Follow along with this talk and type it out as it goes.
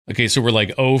Okay, so we're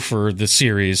like 0 for the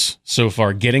series so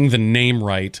far. Getting the name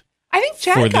right. I think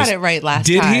Chad got it right last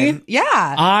time. Did he?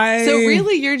 Yeah. So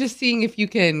really, you're just seeing if you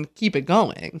can keep it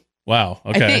going. Wow.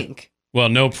 Okay. I think. Well,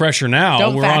 no pressure now.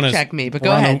 Don't fact check me, but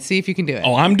go ahead. See if you can do it.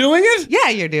 Oh, I'm doing it? Yeah,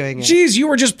 you're doing it. Jeez, you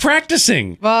were just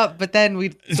practicing. Well, but then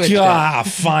we switched it.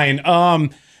 Fine.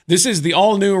 This is the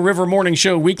all-new River Morning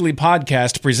Show weekly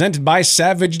podcast presented by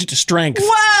Savaged Strength.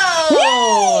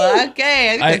 Whoa!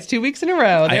 Okay, I think that's 2 weeks in a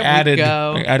row. There we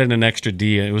go. I added an extra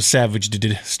D. It was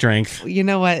Savaged Strength. You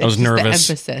know what? I was nervous.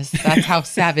 The emphasis. That's how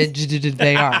savage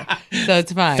they are. So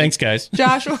it's fine. Thanks, guys.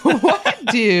 Josh, what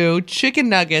do chicken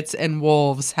nuggets and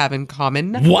wolves have in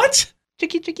common? What?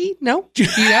 Chicky? No? You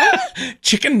know?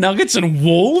 Chicken nuggets and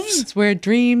wolves? It's where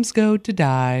dreams go to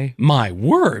die. My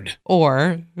word.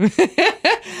 Or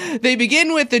they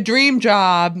begin with the dream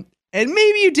job, and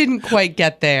maybe you didn't quite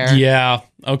get there. Yeah.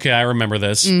 Okay, I remember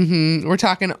this. Mm-hmm. We're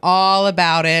talking all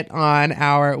about it on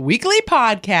our weekly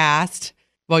podcast.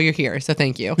 Well, you're here, so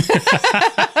thank you.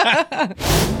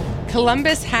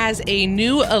 Columbus has a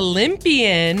new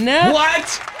Olympian.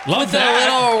 What? Love with that.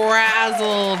 a little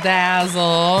razzle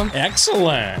dazzle.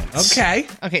 Excellent.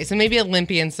 Okay, so maybe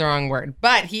Olympian's the wrong word,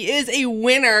 but he is a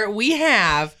winner. We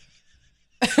have.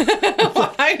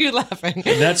 Why are you laughing?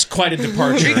 That's quite a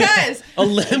departure. Because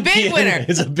Olympian big winner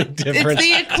is a big difference. It's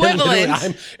the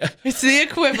equivalent. It's the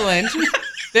equivalent.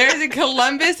 There's a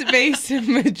Columbus-based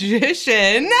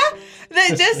magician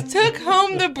that just took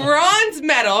home the bronze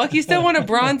medal. He still won a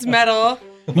bronze medal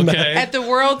at the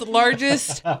world's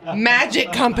largest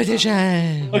magic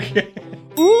competition. Okay.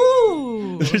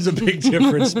 Ooh. There's a big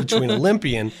difference between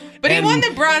Olympian But he won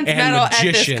the bronze medal magician.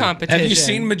 at this competition. Have you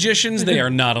seen magicians? They are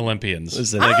not Olympians.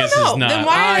 Listen, I don't know. Is not. Then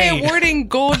why are they awarding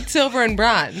gold, silver, and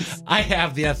bronze? I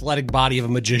have the athletic body of a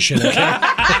magician. Okay?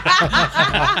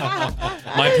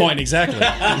 My point exactly.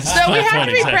 So we have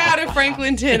to be proud of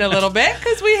Franklin Tin a little bit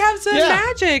because we have some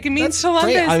magic. It means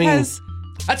Columbus has.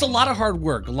 That's a lot of hard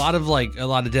work, a lot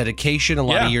of dedication, a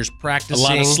lot of years practicing, a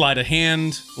lot of sleight of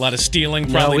hand, a lot of stealing,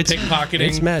 probably pickpocketing.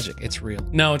 It's magic. It's real.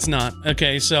 No, it's not.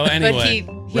 Okay, so anyway.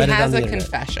 But he has a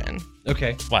confession.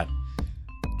 Okay. What?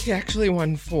 He actually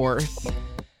won 4th.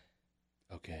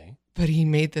 Okay. But he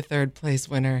made the 3rd place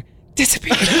winner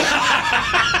disappear.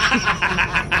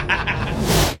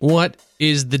 What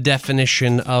is the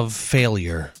definition of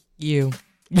failure? You.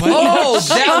 Oh,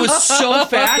 that was so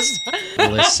fast.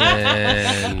 Listen.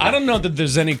 I don't know that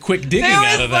there's any quick digging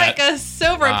out of that. There was like a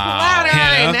silver platter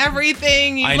and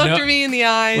everything. You looked at me in the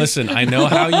eyes. Listen, I know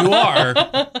how you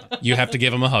are. You have to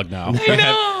give him a hug now. I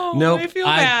know. Nope. I feel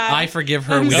bad. I forgive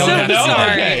her. I'm We so don't have to see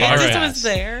sorry. Okay. I All just right. was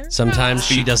there. Sometimes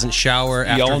she doesn't shower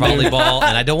after all new. volleyball,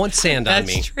 and I don't want sand on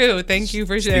me. That's true. Thank you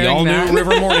for The sharing all-new that.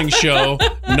 River Morning Show,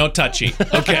 no touchy.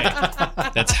 Okay,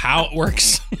 that's how it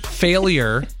works.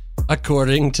 Failure,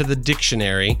 according to the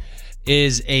dictionary,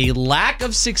 is a lack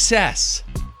of success.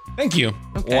 Thank you.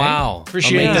 Okay. Wow.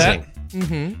 Appreciate Amazing. that.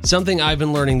 Mm-hmm. Something I've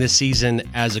been learning this season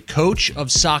as a coach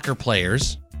of soccer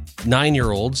players,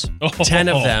 9-year-olds, 10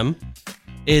 of them,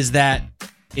 is that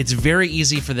it's very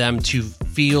easy for them to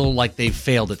feel like they've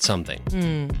failed at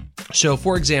something. So,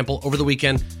 for example, over the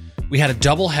weekend, we had a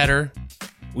doubleheader.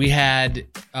 We had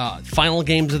final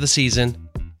games of the season,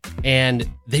 and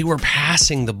they were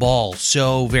passing the ball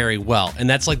so very well. And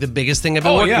that's like the biggest thing I've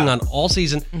been working on all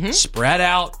season. Spread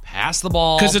out, pass the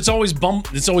ball. Because it's always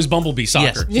Bumblebee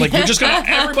soccer. Yes. Like we're just gonna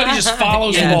everybody just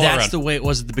follows the ball that's around. the way it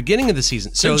was at the beginning of the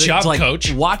season. So Good job, it's like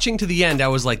coach. Watching to the end, I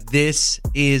was like, this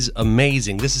is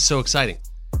amazing. This is so exciting.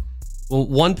 Well,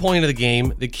 one point of the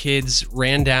game, the kids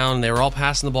ran down. They were all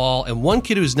passing the ball. And one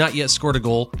kid who's not yet scored a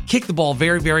goal kicked the ball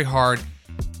very, very hard,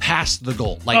 past the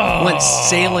goal, went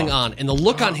sailing on. And the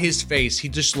look on his face, he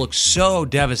just looked so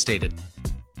devastated.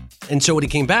 And so when he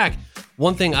came back,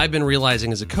 one thing I've been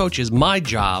realizing as a coach is my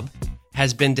job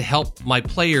has been to help my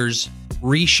players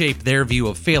reshape their view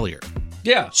of failure.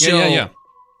 Yeah. So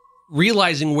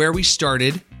realizing where we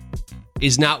started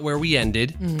is not where we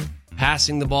ended.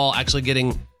 Passing the ball, actually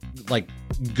getting like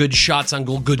good shots on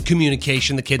goal, good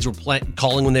communication. The kids were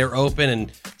calling when they were open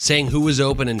and saying who was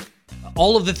open and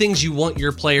all of the things you want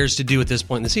your players to do at this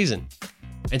point in the season.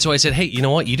 And so I said, hey, you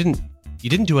know what? You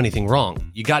didn't do anything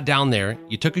wrong. You got down there,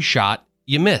 you took a shot,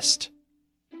 you missed.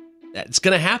 That's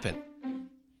going to happen.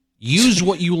 Use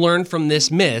what you learned from this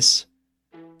miss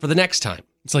for the next time.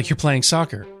 It's like you're playing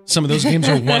soccer. Some of those games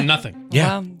are 1-0.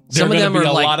 Yeah. Some of them are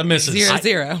a lot of misses.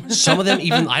 0-0. Some of them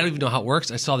even, I don't even know how it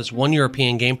works. I saw this one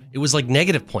European game. It was like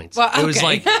negative points. Well, It was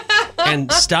okay. like,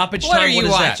 And stoppage What time. are you is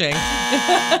watching?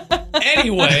 That?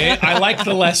 Anyway, I like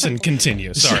the lesson.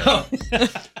 Continue. Sorry.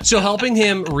 So helping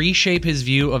him reshape his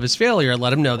view of his failure,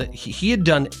 let him know that he had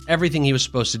done everything he was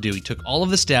supposed to do. He took all of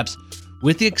the steps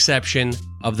with the exception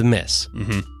of the miss.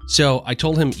 Mm-hmm. So I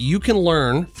told him, you can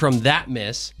learn from that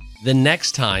miss. The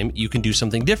next time you can do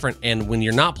something different. And when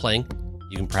you're not playing,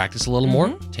 you can practice a little more,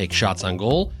 take shots on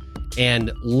goal,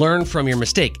 and learn from your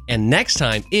mistake. And next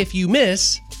time, if you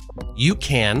miss, you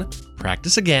can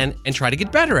practice again and try to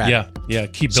get better at it. Yeah,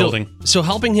 keep building. So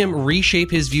helping him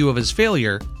reshape his view of his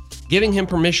failure, giving him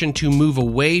permission to move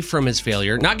away from his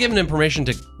failure, not giving him permission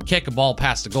to kick a ball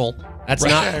past a goal. That's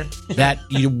not that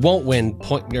you won't win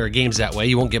games that way.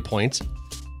 You won't get points.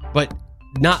 But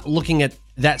not looking at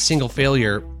that single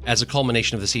failure as a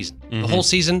culmination of the season. The whole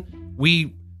season,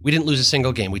 we didn't lose a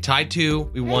single game. We tied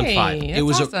 2, we won 5. It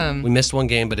was awesome. We missed one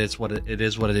game, but it's what it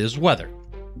is. What it is. Weather.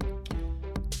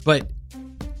 But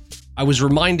I was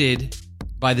reminded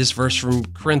by this verse from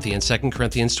Corinthians, 2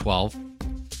 Corinthians 12.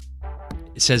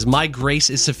 It says, "My grace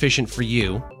is sufficient for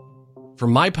you, for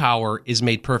my power is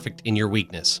made perfect in your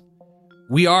weakness."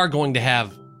 We are going to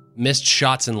have missed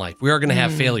shots in life. We are going to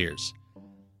have failures.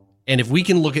 And if we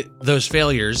can look at those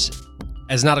failures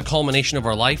as not a culmination of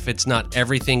our life, it's not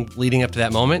everything leading up to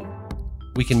that moment,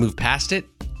 we can move past it.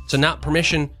 So not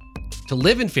permission to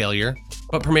live in failure,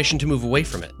 but permission to move away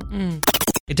from it.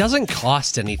 It doesn't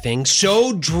cost anything,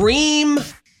 so dream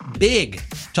big.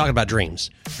 Talking about dreams.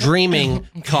 Dreaming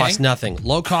costs nothing.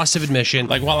 Low cost of admission.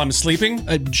 Like while I'm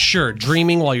sleeping? Sure,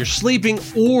 dreaming while you're sleeping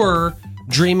or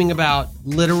dreaming about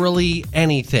literally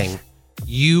anything.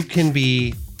 You can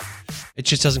be... It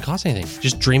just doesn't cost anything.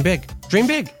 Just dream big. Dream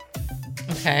big.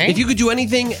 Okay. If you could do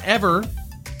anything ever,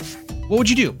 what would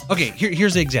you do? Okay,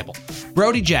 here's the example.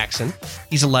 Brody Jackson,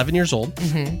 he's 11 years old.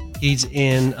 He's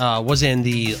was in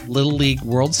the Little League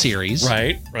World Series.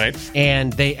 Right.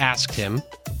 And they asked him,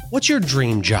 "What's your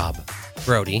dream job,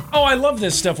 Brody?" Oh, I love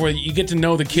this stuff where you get to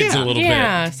know the kids a little bit.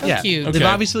 Yeah, so cute. Okay. They've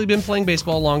obviously been playing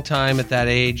baseball a long time at that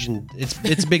age, and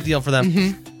it's a big deal for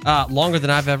them. Longer than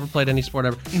I've ever played any sport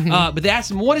ever. But they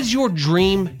asked him, "What is your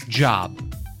dream job?"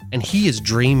 And he is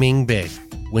dreaming big.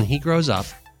 When he grows up,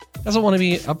 doesn't want to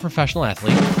be a professional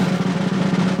athlete.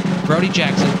 Brody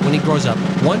Jackson, when he grows up,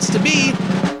 wants to be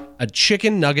a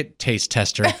chicken nugget taste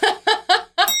tester.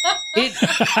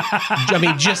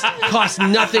 Just costs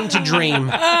nothing to dream.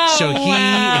 So he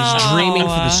is dreaming for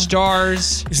the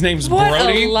stars. His name's What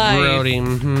Brody. a life. Brody.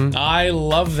 I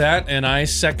love that, and I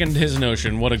second his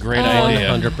notion. What a great idea.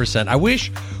 100%. I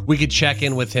wish we could check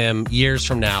in with him years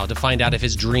from now to find out if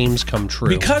his dreams come true.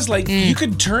 Because, you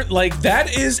could turn,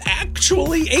 that is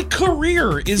actually a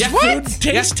career, is food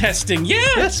taste testing. Yeah.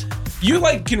 Yes. You,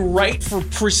 can write for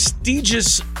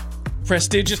prestigious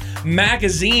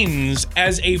magazines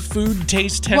as a food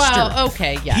taste tester. Well,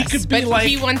 okay, yes. He could be but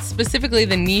he wants specifically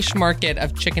the niche market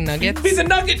of chicken nuggets. Be the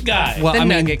nugget guy. Well, The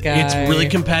nugget guy. It's really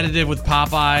competitive with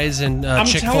Popeyes and I'm telling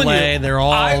Chick-fil-A. you, They're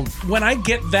all... when I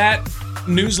get that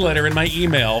newsletter in my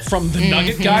email from the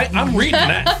nugget guy, I'm reading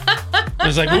that. I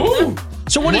was like, ooh.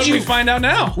 So what did we find out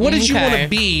now? What did you want Okay. to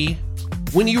be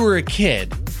when you were a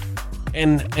kid?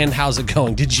 And how's it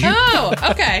going? Did you? Oh,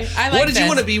 okay. I like What did you this.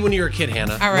 want to be when you were a kid,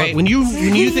 Hannah? All right. When you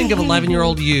think of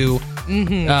 11-year-old you,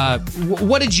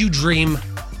 what did you dream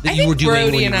that you were doing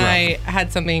Brody when you and grew up? I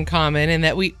had something in common in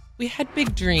that we had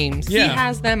big dreams. Yeah. He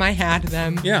has them, I had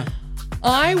them. Yeah.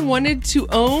 I wanted to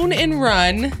own and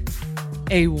run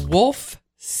a wolf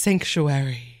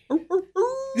sanctuary.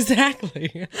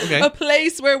 Exactly. Okay. A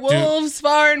place where wolves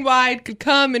far and wide could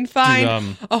come and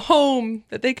find Dude, a home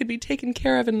that they could be taken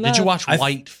care of and loved. Did you watch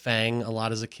White Fang a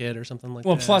lot as a kid or something like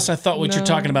Well, that? plus I thought what you're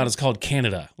talking about is called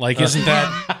Canada. Isn't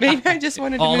that... Maybe I just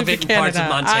wanted to All move the to big parts of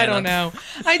Canada. Montana. I don't know.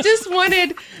 I just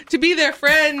wanted to be their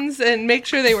friends and make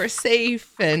sure they were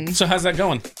safe. And So how's that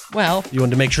going? well, You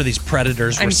wanted to make sure these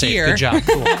predators were I'm safe. here. Good job.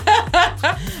 Cool.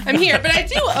 I'm here, but I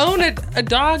do own a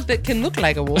dog that can look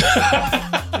like a wolf.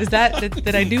 Is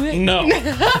did I do it? No.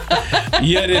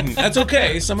 You didn't. That's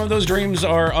okay. Some of those dreams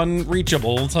are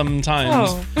unreachable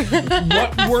sometimes. Oh.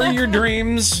 What were your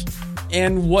dreams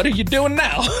and what are you doing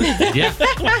now? Yeah.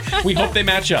 We hope they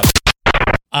match up.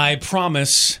 I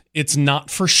promise it's not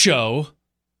for show.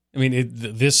 I mean,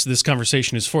 this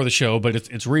conversation is for the show, but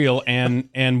it's real,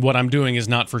 and what I'm doing is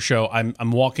not for show.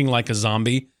 I'm walking like a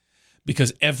zombie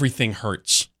because everything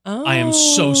hurts. I am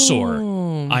so sore.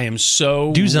 I am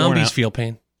so Do worn zombies out. feel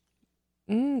pain?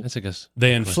 That's a guess.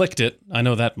 They inflict it. I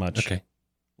know that much. Okay.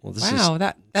 Well, this Wow, is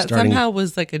that starting- somehow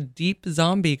was like a deep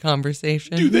zombie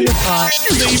conversation.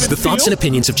 The thoughts and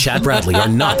opinions of Chad Bradley are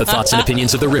not the thoughts and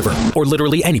opinions of the river or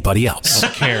literally anybody else.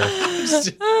 Care.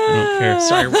 Christ. I don't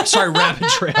care. Sorry, Rabbit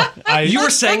Trail. You were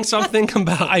saying something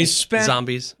about I spent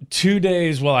zombies. 2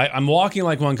 days. Well, I'm walking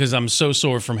like one because I'm so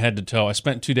sore from head to toe. I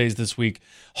spent 2 days this week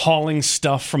hauling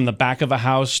stuff from the back of a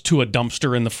house to a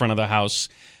dumpster in the front of the house,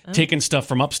 taking stuff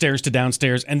from upstairs to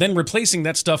downstairs, and then replacing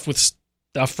that stuff with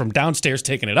stuff from downstairs,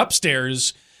 taking it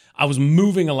upstairs. I was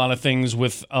moving a lot of things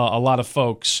with a lot of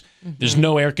folks. There's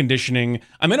no air conditioning.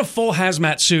 I'm in a full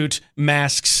hazmat suit,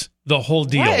 masks, the whole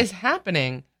deal. What is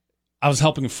happening? I was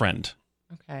helping a friend.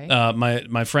 Okay.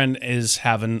 My friend is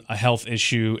having a health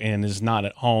issue and is not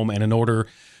at home. And in order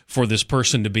for this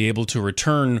person to be able to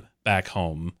return back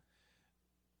home,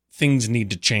 things need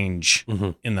to change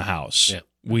in the house. Yeah.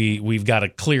 We've got to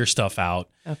clear stuff out.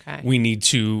 Okay. We need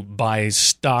to buy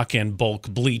stock and bulk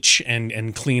bleach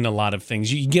and clean a lot of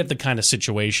things. You get the kind of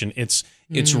situation. It's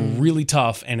really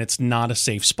tough, and it's not a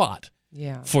safe spot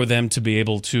for them to be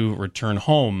able to return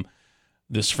home.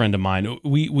 This friend of mine,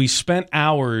 we spent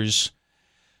hours.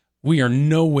 We are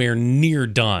nowhere near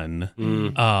done.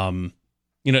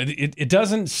 It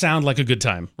doesn't sound like a good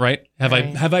time, right?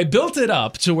 Have I built it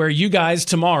up to where you guys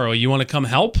tomorrow you want to come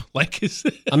help?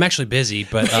 I'm actually busy,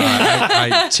 but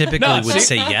I typically would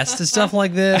say yes to stuff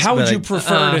like this. How would you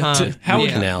prefer how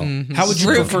would you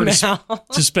prefer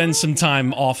to spend some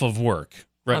time off of work?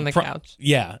 Right? On the couch.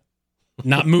 Yeah.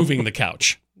 Not moving the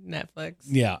couch. Netflix.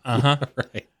 Yeah.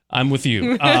 Right. I'm with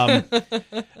you.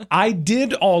 I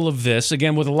did all of this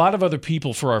again with a lot of other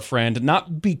people for our friend,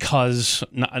 not because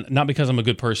I'm a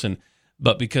good person,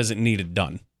 but because it needed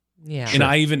done. Yeah. And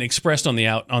I even expressed on the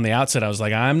outset, I was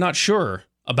like, I'm not sure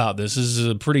about this. This is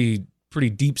a pretty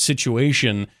deep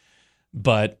situation,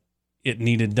 but it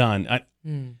needed done.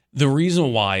 The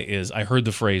reason why is I heard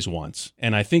the phrase once,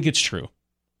 and I think it's true.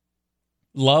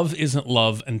 Love isn't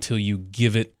love until you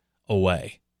give it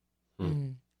away.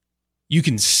 You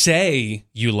can say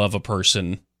you love a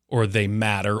person or they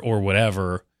matter or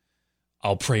whatever.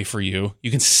 I'll pray for you. You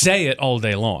can say it all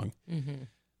day long,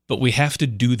 but we have to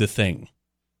do the thing.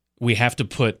 We have to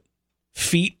put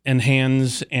feet and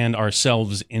hands and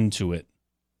ourselves into it.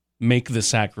 Make the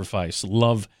sacrifice.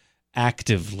 Love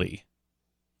actively.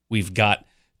 We've got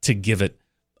to give it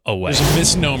away. There's a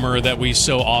misnomer that we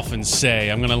so often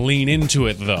say. I'm going to lean into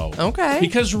it, though. Okay.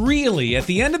 Because really, at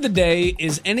the end of the day,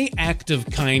 is any act of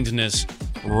kindness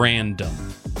random?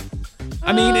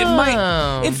 I mean,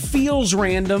 it feels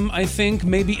random, I think,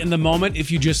 maybe in the moment if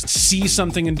you just see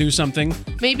something and do something.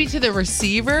 Maybe to the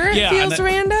receiver it feels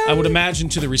random? I would imagine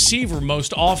to the receiver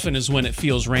most often is when it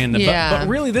feels random. Yeah. But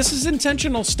really, this is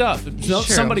intentional stuff.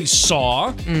 Somebody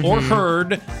saw or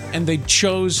heard, and they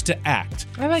chose to act.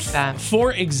 I like that.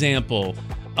 For example,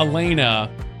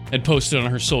 Elena had posted on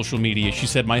her social media, she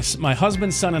said, my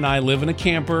husband, son, and I live in a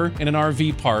camper in an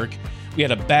RV park. We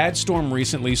had a bad storm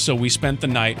recently, so we spent the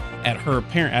night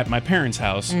at my parents'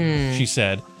 house, she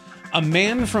said. A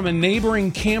man from a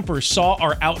neighboring camper saw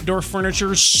our outdoor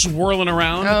furniture swirling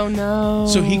around. Oh, no.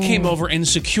 So he came over and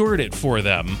secured it for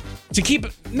them to keep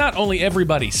not only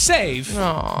everybody safe,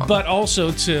 but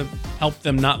also to help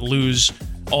them not lose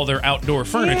all their outdoor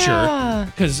furniture.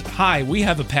 Because, we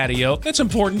have a patio. That's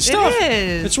important stuff. It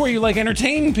is. It's where you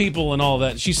entertain people and all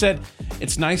that. She said,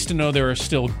 it's nice to know there are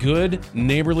still good,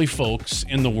 neighborly folks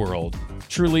in the world,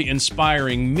 truly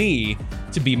inspiring me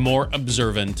to be more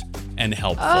observant and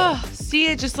helpful. Oh, see,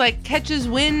 it just catches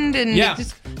wind and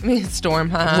it's storm,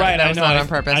 huh? Right, that was I know. Not on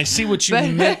purpose. I see what you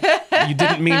meant. You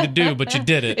didn't mean to do, but you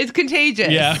did it. It's contagious.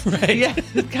 Yeah, right. Yeah,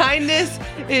 kindness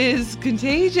is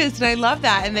contagious, and I love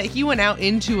that. And that he went out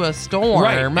into a storm.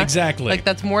 Right, exactly.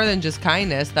 That's more than just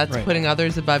kindness. That's putting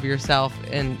others above yourself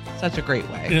in such a great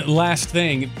way. Last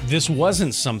thing, this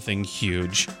wasn't something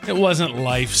huge. It wasn't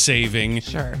life-saving.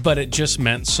 Sure. But it just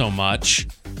meant so much.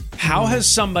 How has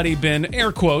somebody been,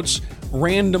 air quotes,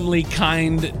 randomly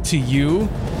kind to you?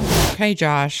 Okay,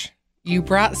 Josh, you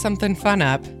brought something fun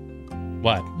up.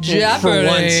 What?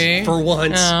 Jeopardy. For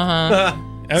once. Uh-huh.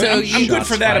 I'm good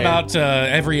for that about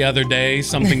every other day.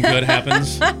 Something good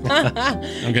happens.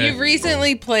 Okay. You've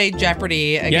recently played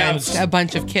Jeopardy against a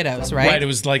bunch of kiddos, right? Right. It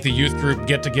was like the youth group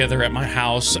get-together at my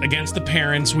house against the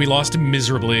parents. We lost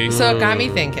miserably. So it got me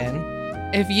thinking,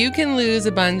 if you can lose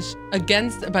against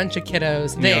a bunch of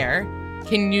kiddos there,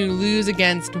 can you lose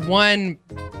against one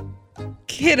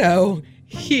kiddo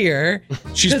here?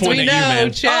 She's pointing at you,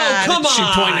 man. Chad come on.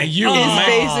 She's pointing at you, is man.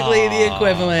 basically the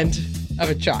equivalent of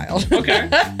a child. Okay. All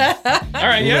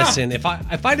right, yeah. Listen, if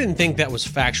I didn't think that was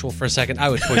factual for a second, I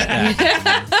would push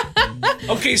that.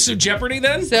 Okay, so Jeopardy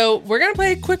then? So we're going to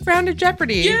play a quick round of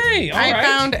Jeopardy. Yay, all I right.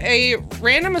 found a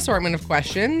random assortment of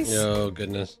questions Oh,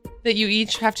 goodness. that you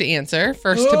each have to answer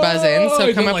first to buzz in. So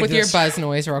I come don't up like with this. your buzz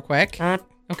noise real quick.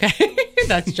 Okay.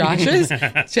 That's Josh's. Chad,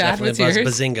 Definitely what's yours?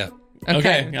 Bazinga.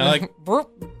 Okay, I like-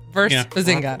 Versus Yeah.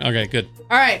 Bazinga. Okay, good.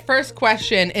 All right, first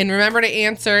question. And remember to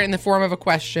answer in the form of a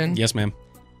question. Yes, ma'am.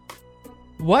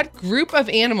 What group of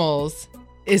animals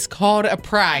is called a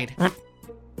pride?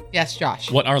 Yes, Josh.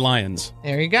 What are lions?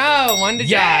 There you go. 1 to Josh.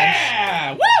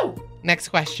 Yeah! Woo! Next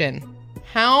question.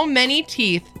 How many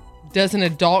teeth does an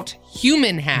adult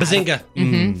human have?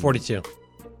 Bazinga. 42.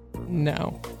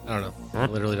 No. I don't know. I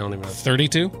literally don't even know.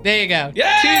 32? There you go.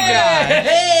 Yeah! 2 Josh.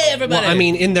 Hey, everybody! Well, I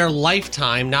mean, in their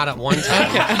lifetime, not at one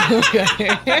time.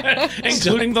 Okay.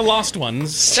 including the lost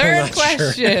ones. Third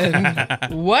question.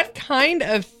 What kind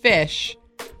of fish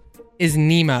is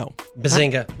Nemo?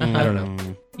 Bazinga. I don't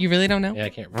know. You really don't know? Yeah, I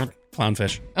can't remember.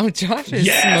 Clownfish. Oh, Josh is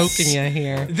Yes! smoking you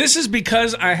here. This is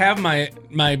because I have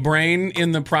my brain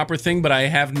in the proper thing, but I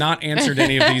have not answered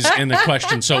any of these in the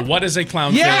question. So what is a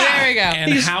clownfish? Yeah! There we go.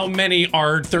 And how many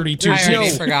are 32 I already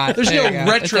teeth? forgot. There's There no you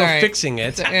go. It's retro all right. fixing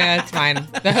it. Yeah, it's fine.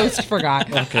 The host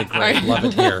forgot. Okay, great. Love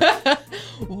it here.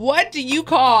 What do you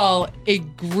call a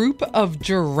group of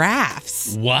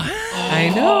giraffes? What? I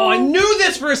know. Oh, I knew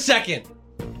this for a second.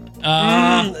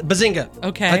 Bazinga.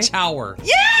 Okay. A tower.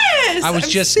 Yes! I was I'm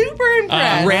just, super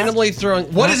impressed. Randomly throwing.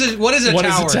 What is it? What is a What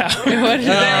is tower? a tower? What-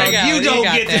 there we go. You don't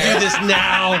got get to there. do this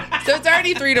now. So it's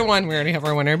already 3-1. We already have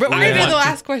our winner. But we're going to do the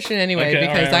last question anyway Okay,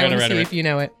 because all right, I want to all right, see all right. if you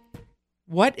know it.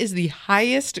 What is the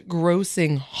highest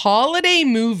grossing holiday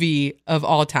movie of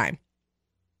all time?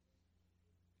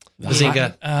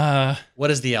 Bazinga.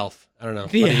 What is the elf? I don't know.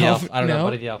 The Buddy Elf? I don't know. No.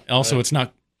 Buddy the Elf. Also, it's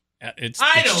not. It's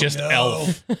I it's don't just know.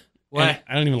 Elf. What? And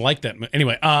I don't even like that.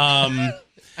 Anyway,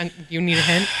 You need a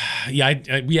hint?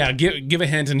 yeah. Give a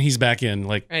hint, and he's back in.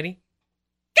 Like, Ready?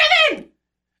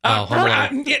 Oh, Home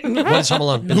Alone. What is Home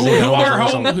Alone?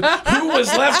 who was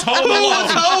left home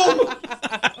alone?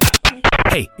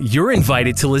 Hey, you're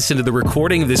invited to listen to the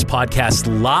recording of this podcast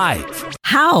live.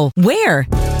 How? Where?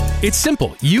 It's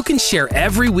simple. You can share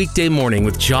every weekday morning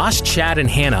with Josh, Chad, and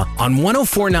Hannah on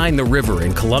 104.9 The River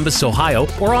in Columbus, Ohio,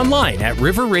 or online at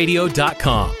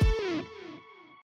riverradio.com.